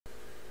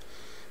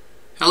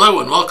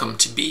Hello and welcome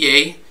to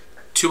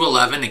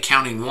BA211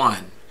 Accounting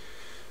 1.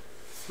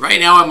 Right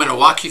now I'm going to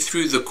walk you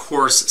through the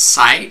course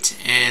site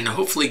and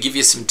hopefully give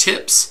you some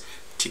tips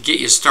to get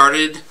you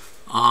started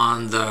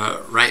on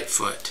the right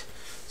foot.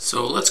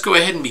 So let's go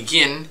ahead and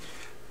begin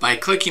by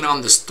clicking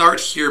on the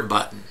Start Here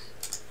button.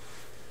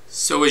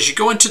 So as you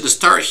go into the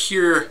Start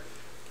Here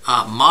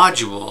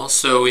module,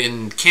 so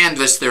in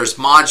Canvas there's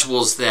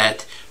modules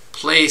that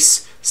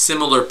place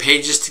similar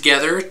pages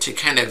together to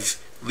kind of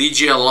lead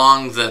you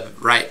along the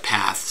right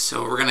path.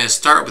 So we're going to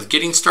start with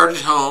Getting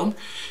Started Home.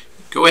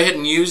 Go ahead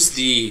and use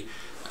the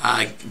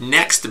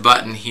Next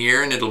button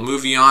here and it'll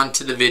move you on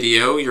to the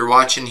video you're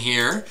watching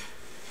here.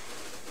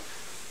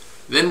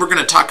 Then we're going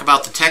to talk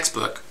about the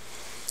textbook.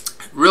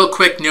 Real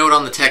quick note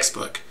on the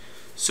textbook.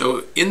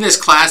 So in this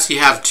class you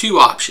have two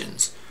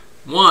options.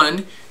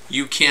 One,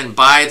 you can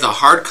buy the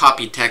hard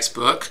copy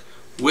textbook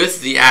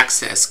with the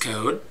access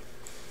code,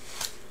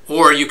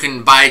 or you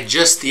can buy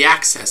just the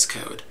access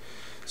code.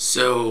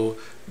 So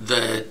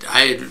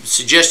I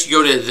suggest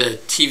you go to the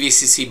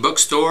TVCC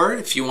bookstore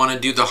if you want to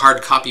do the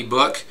hard copy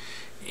book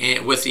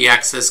with the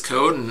access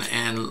code,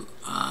 and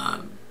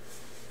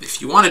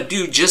if you want to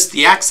do just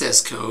the access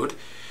code,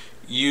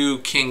 you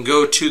can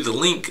go to the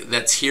link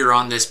that's here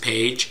on this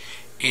page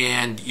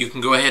and you can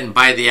go ahead and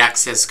buy the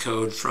access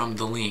code from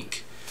the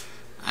link.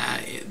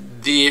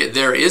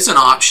 There is an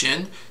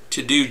option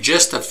to do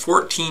just a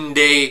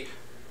 14-day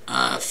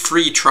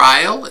free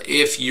trial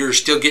if you're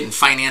still getting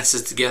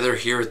finances together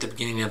here at the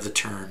beginning of the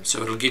term.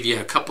 So it'll give you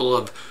a couple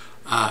of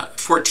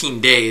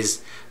 14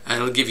 days.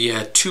 It'll give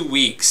you 2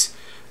 weeks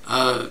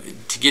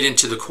to get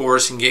into the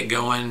course and get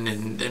going,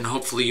 and then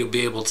hopefully you'll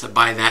be able to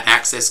buy that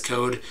access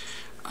code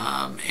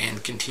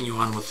and continue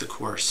on with the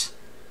course.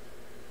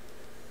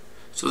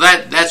 So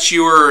that's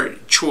your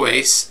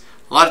choice.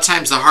 A lot of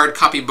times the hard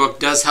copy book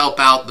does help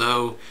out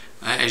though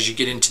as you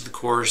get into the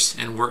course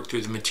and work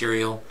through the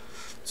material.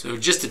 So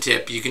just a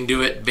tip, you can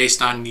do it based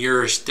on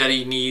your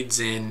study needs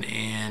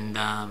and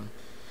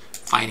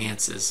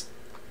finances.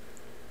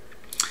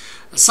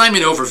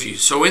 Assignment overview.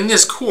 So in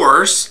this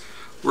course,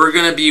 we're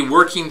going to be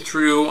working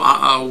through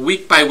a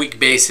week-by-week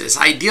basis.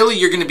 Ideally,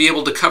 you're going to be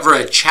able to cover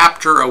a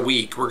chapter a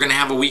week. We're going to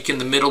have a week in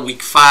the middle,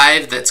 week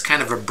 5, that's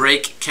kind of a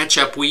break,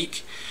 catch-up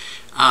week.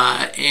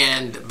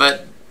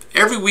 But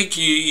every week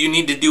you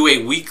need to do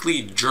a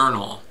weekly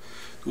journal.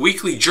 The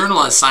weekly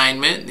journal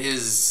assignment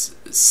is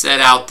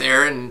set out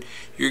there, and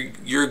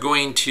you're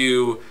going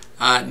to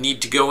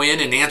need to go in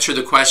and answer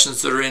the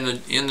questions that are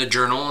in the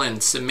journal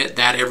and submit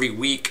that every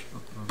week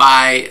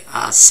by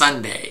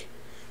Sunday,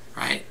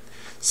 right?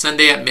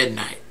 Sunday at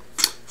midnight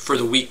for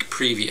the week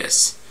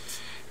previous.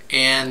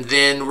 And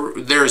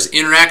then there's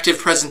interactive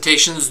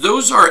presentations.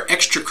 Those are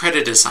extra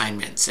credit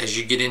assignments as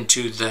you get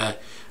into the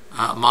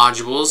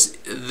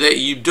modules. That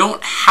you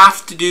don't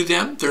have to do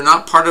them. They're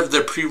not part of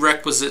the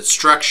prerequisite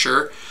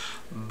structure,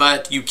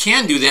 but you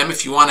can do them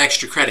if you want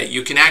extra credit.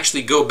 You can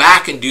actually go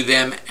back and do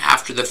them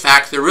after the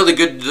fact. They're really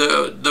good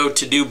though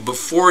to do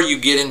before you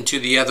get into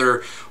the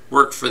other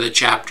work for the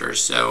chapter.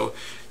 So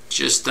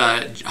just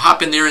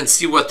hop in there and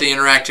see what the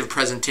interactive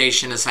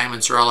presentation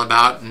assignments are all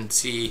about and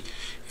see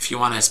if you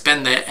want to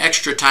spend the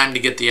extra time to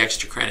get the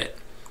extra credit.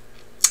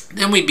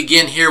 Then we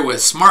begin here with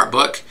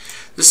SmartBook.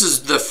 This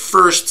is the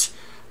first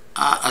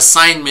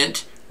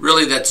assignment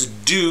really that's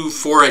due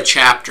for a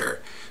chapter.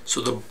 So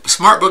the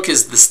SmartBook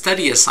is the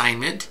study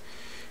assignment,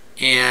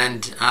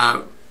 and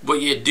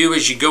what you do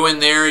is you go in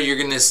there, you're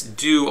going to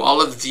do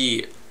all of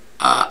the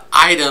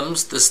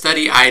items, the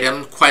study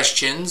item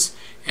questions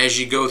as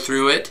you go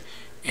through it,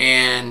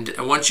 and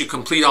once you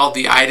complete all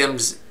the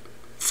items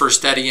for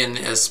studying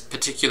this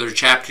particular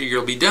chapter,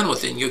 you'll be done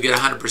with it and you'll get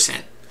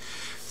 100%.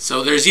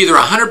 So there's either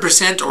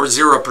 100% or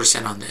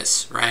 0% on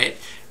this, right?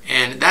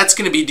 And that's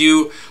going to be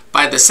due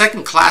by the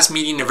second class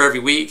meeting of every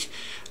week.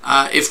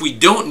 If we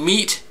don't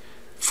meet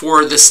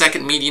for the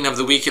second meeting of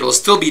the week, it'll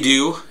still be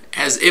due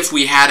as if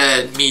we had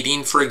a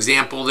meeting. For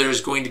example, there's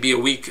going to be a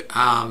week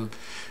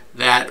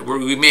where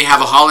we may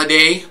have a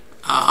holiday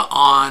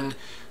on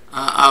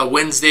a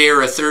Wednesday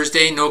or a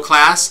Thursday, no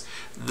class.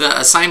 The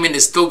assignment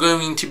is still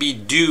going to be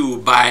due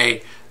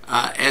by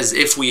as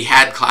if we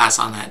had class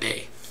on that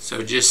day.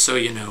 So just so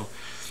you know.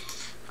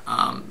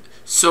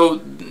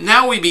 So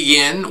now we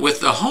begin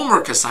with the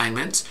homework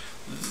assignments.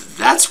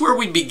 That's where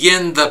we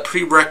begin the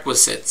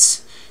prerequisites.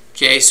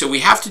 Okay, so we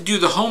have to do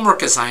the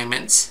homework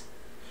assignments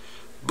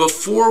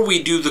before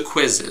we do the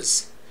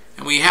quizzes,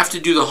 and we have to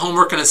do the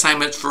homework and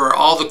assignments for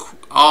for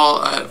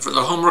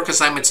the homework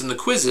assignments and the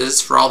quizzes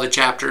for all the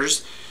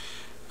chapters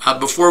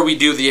before we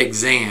do the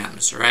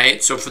exams,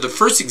 right? So for the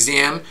first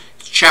exam,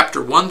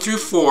 chapter 1 through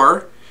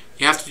 4,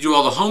 you have to do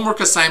all the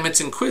homework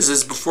assignments and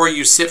quizzes before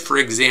you sit for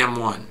exam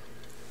 1,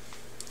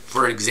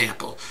 for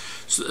example.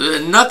 So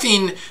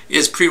nothing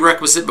is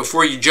prerequisite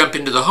before you jump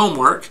into the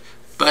homework,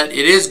 but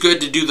it is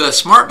good to do the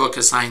SmartBook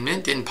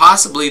assignment and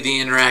possibly the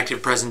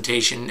interactive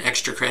presentation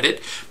extra credit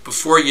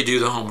before you do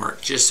the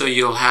homework, just so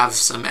you'll have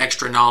some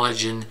extra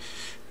knowledge and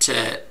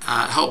to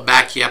help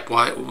back you up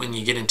when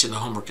you get into the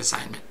homework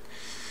assignment.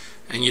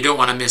 and you don't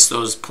want to miss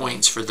those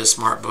points for the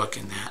Smart Book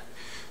in that.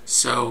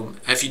 So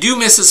if you do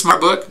miss the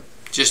Smart Book,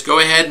 just go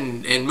ahead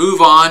and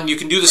move on. You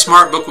can do the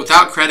Smart Book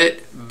without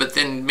credit, but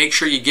then make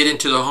sure you get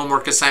into the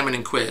homework assignment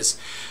and quiz.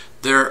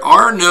 There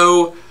are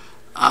no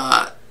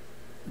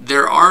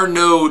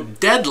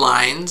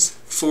deadlines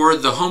for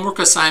the homework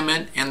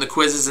assignment and the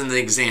quizzes and the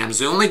exams.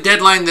 The only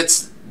deadline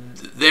that's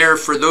there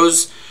for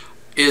those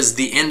is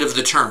the end of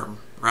the term,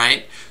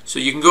 right? So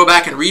you can go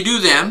back and redo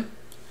them,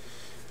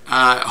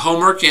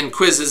 homework and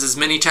quizzes, as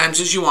many times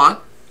as you want.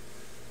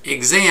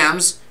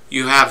 Exams,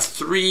 you have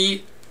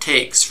 3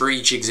 takes for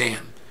each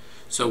exam.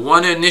 So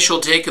 1 initial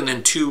take and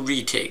then 2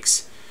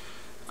 retakes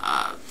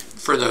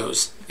for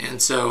those. And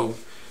so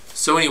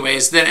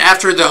anyways, then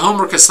after the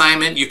homework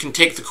assignment, you can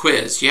take the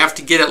quiz. You have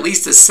to get at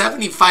least a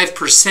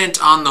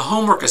 75% on the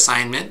homework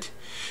assignment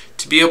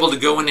to be able to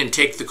go in and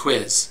take the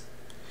quiz.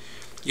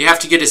 You have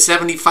to get a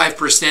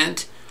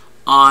 75%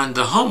 on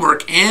the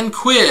homework and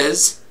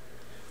quiz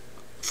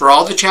for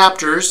all the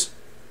chapters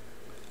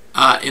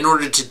in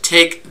order to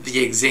take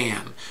the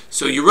exam.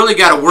 So you really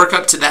got to work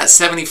up to that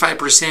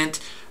 75%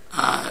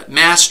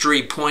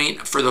 mastery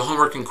point for the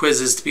homework and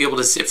quizzes to be able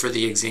to sit for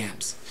the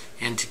exams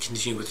and to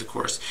continue with the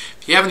course.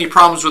 If you have any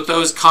problems with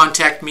those,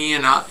 contact me,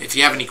 and if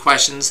you have any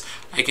questions,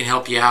 I can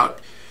help you out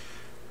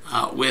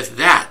with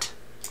that.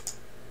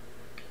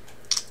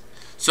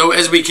 So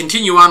as we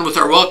continue on with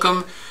our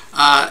welcome,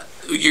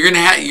 you're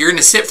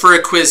gonna sit for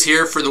a quiz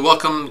here for the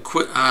welcome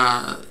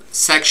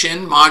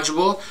section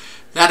module.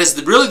 That is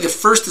really the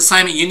first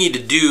assignment you need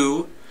to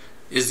do,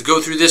 is to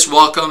go through this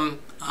welcome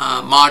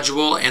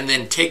module and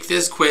then take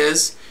this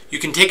quiz. You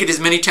can take it as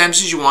many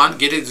times as you want,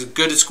 get as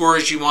good a score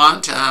as you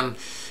want,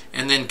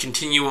 and then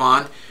continue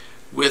on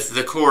with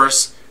the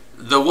course.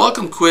 The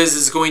welcome quiz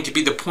is going to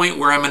be the point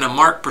where I'm going to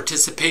mark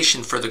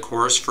participation for the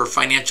course for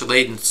financial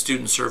aid and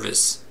student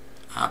service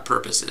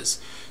purposes.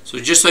 So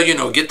just so you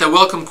know, get the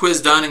welcome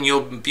quiz done and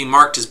you'll be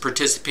marked as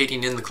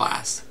participating in the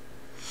class.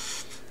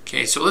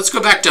 Okay, so let's go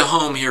back to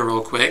home here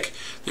real quick.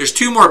 There's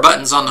 2 more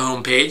buttons on the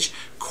home page.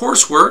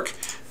 Coursework,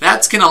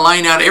 that's going to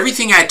line out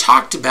everything I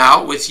talked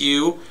about with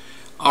you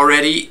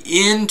already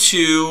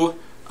into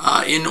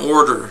in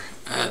order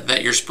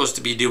that you're supposed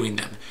to be doing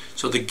them.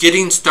 So the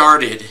getting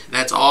started,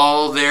 that's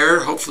all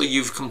there. Hopefully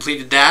you've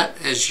completed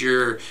that as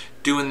you're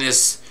doing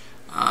this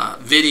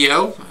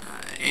video.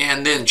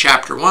 And then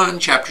chapter 1,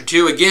 chapter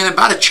 2, again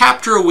about a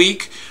chapter a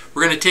week.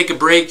 We're going to take a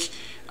break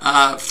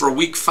for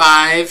week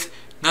 5.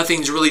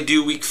 Nothing's really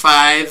due week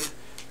 5,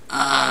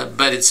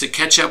 but it's a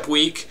catch-up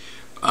week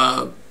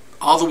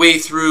all the way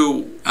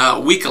through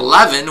week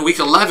 11. Week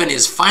 11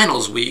 is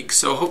finals week,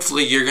 so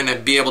hopefully you're going to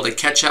be able to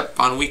catch up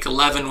on week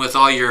 11 with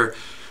all your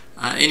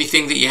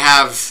anything that you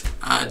have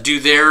due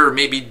there, or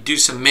maybe do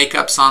some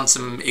makeups on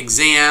some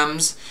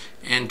exams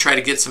and try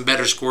to get some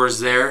better scores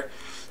there.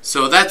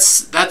 So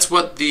that's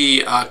what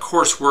the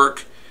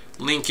coursework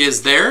link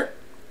is there.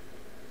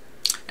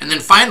 And then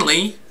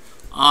finally,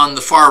 on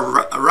the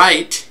far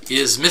right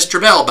is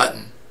Mr. Bell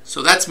button.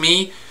 So that's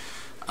me.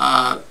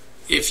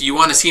 If you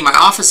want to see my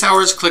office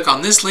hours, click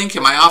on this link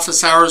and my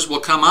office hours will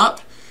come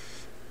up.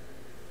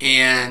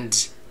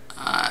 And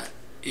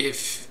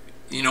if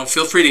you know,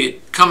 feel free to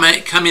come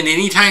in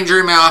anytime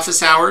during my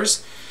office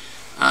hours.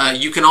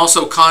 You can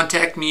also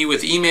contact me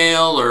with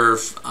email or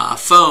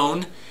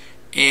phone,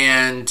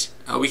 and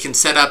we can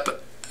set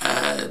up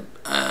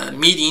a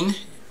meeting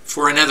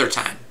for another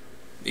time,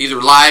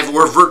 either live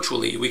or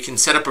virtually. We can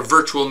set up a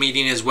virtual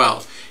meeting as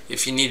well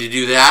if you need to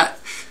do that,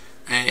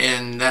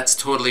 and that's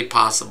totally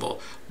possible.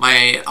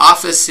 My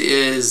office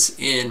is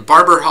in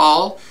Barber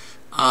Hall,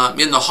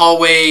 in the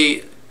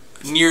hallway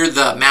near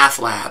the math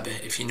lab,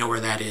 if you know where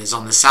that is,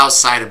 on the south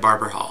side of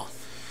Barber Hall.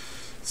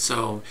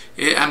 So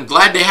I'm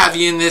glad to have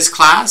you in this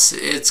class.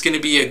 It's going to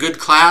be a good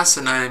class,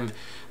 and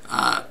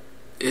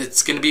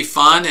it's going to be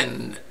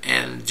fun,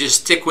 and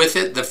just stick with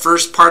it. The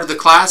first part of the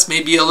class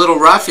may be a little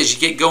rough as you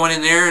get going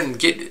in there and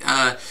get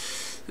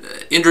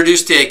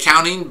introduced to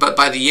accounting, but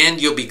by the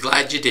end you'll be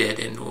glad you did,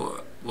 and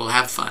we'll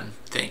have fun.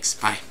 Thanks.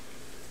 Bye.